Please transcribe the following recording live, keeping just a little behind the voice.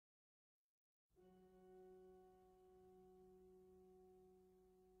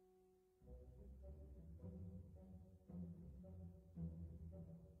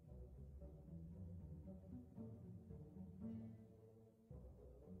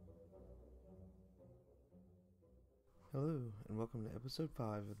Hello, and welcome to episode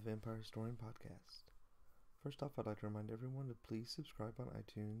 5 of the Vampire Historian Podcast. First off, I'd like to remind everyone to please subscribe on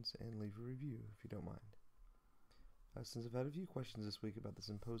iTunes and leave a review if you don't mind. Since I've had a few questions this week about the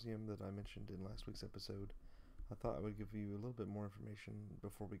symposium that I mentioned in last week's episode, I thought I would give you a little bit more information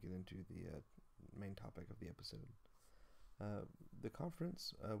before we get into the main topic of the episode. The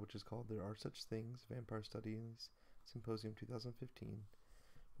conference, which is called There Are Such Things, Vampire Studies Symposium 2015,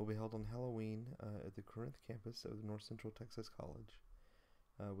 will be held on Halloween at the Corinth campus of the North Central Texas College,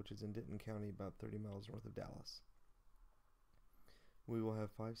 which is in Denton County, about 30 miles north of Dallas. We will have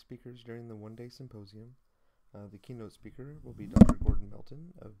 5 speakers during the one-day symposium. The keynote speaker will be Dr. Gordon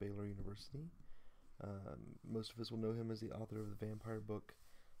Melton of Baylor University. Most of us will know him as the author of the vampire book,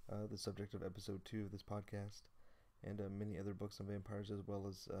 the subject of episode 2 of this podcast, and many other books on vampires as well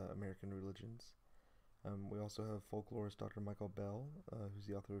as American religions. We also have folklorist Dr. Michael Bell, who's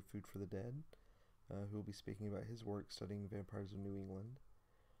the author of Food for the Dead, who will be speaking about his work studying vampires of New England.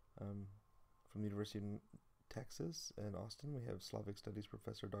 From the University of Texas in Austin, we have Slavic Studies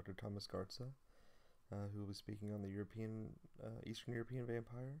professor Dr. Thomas Garza, who will be speaking on the Eastern European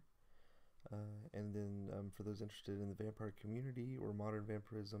vampire. And then for those interested in the vampire community or modern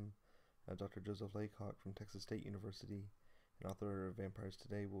vampirism, Dr. Joseph Laycock from Texas State University, and author of Vampires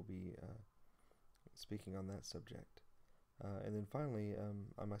Today, will be speaking on that subject. And then finally,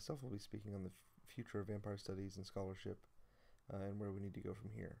 I myself will be speaking on the future of vampire studies and scholarship, and where we need to go from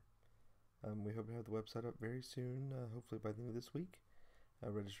here. We hope to have the website up very soon, hopefully by the end of this week.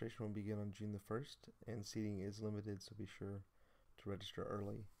 Registration will begin on June the 1st, and seating is limited, so be sure to register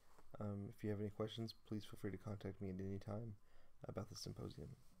early. If you have any questions, please feel free to contact me at any time about the symposium.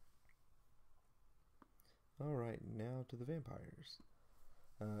 Alright, now to the vampires.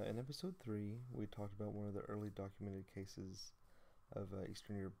 In episode 3, we talked about one of the early documented cases of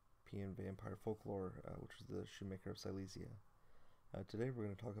Eastern European vampire folklore, which was the Shoemaker of Silesia. Today we're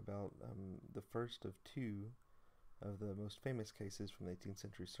going to talk about the first of 2 of the most famous cases from the 18th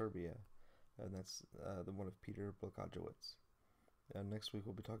century Serbia, and that's the one of Peter Plogojwitz. Next week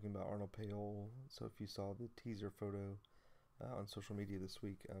we'll be talking about Arnold Payol, so if you saw the teaser photo on social media this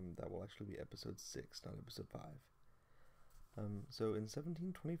week, that will actually be episode 6, not episode 5. So in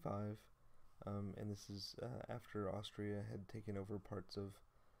 1725, and this is after Austria had taken over parts of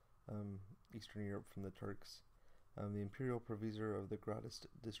Eastern Europe from the Turks, the imperial provisor of the Gradus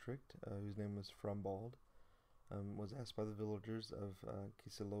district, whose name was Frambald, was asked by the villagers of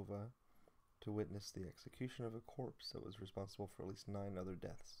Kisilova to witness the execution of a corpse that was responsible for at least 9 other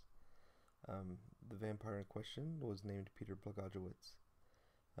deaths. The vampire in question was named Peter Plogojwitz.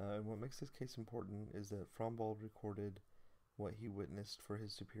 And what makes this case important is that Frambald recorded what he witnessed for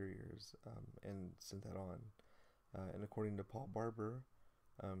his superiors, and sent that on. And according to Paul Barber,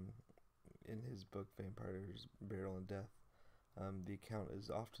 in his book Vampires, Burial and Death, the account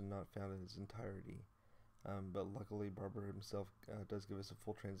is often not found in its entirety, but luckily Barber himself does give us a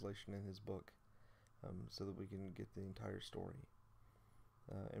full translation in his book, so that we can get the entire story.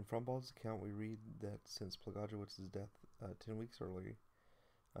 In Frambald's account, we read that since Plogojowitz's death 10 weeks earlier,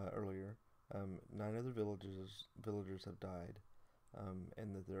 9 other villagers have died,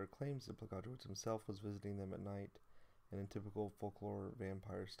 and that there are claims that Plogojwitz himself was visiting them at night, and in typical folklore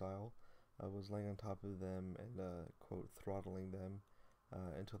vampire style, was laying on top of them and, quote, throttling them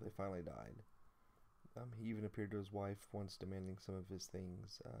until they finally died. He even appeared to his wife once demanding some of his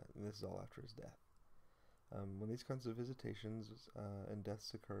things, and this is all after his death. When these kinds of visitations and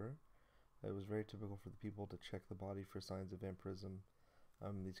deaths occur, it was very typical for the people to check the body for signs of vampirism.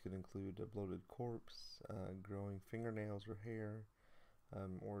 These could include a bloated corpse, growing fingernails or hair,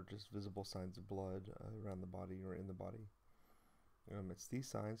 or just visible signs of blood around the body or in the body. It's these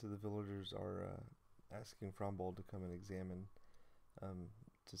signs that the villagers are asking Frambald to come and examine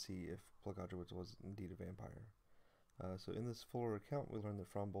to see if Plogojwitz was indeed a vampire. So in this fuller account, we learn that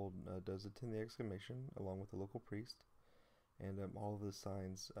Frambald does attend the exhumation along with the local priest, and all of the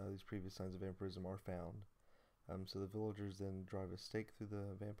signs, these previous signs of vampirism, are found. So the villagers then drive a stake through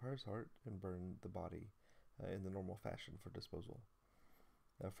the vampire's heart and burn the body in the normal fashion for disposal.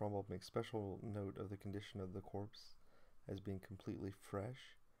 Frambald makes special note of the condition of the corpse as being completely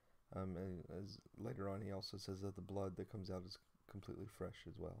fresh, and as later on he also says that the blood that comes out is completely fresh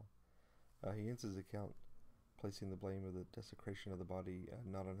as well. He ends his account placing the blame of the desecration of the body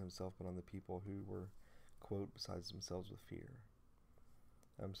not on himself but on the people who were, quote, besides themselves with fear.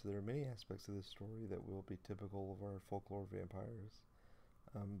 So there are many aspects of this story that will be typical of our folklore vampires,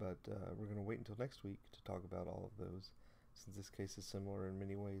 but we're going to wait until next week to talk about all of those, since this case is similar in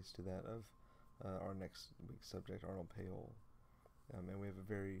many ways to that of our next week's subject, Arnold Payol. And we have a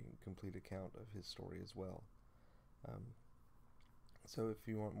very complete account of his story as well. So if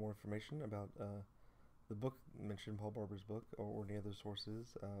you want more information about the book mentioned, Paul Barber's book, or any other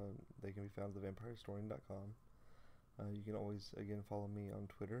sources, they can be found at thevampirehistorian.com. You can always, again, follow me on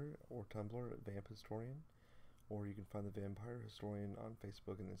Twitter or Tumblr at VampHistorian, or you can find the Vampire Historian on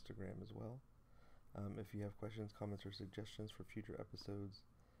Facebook and Instagram as well. If you have questions, comments, or suggestions for future episodes,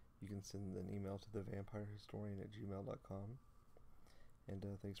 you can send an email to thevampirehistorian@gmail.com. And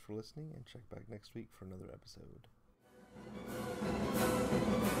thanks for listening, and check back next week for another episode.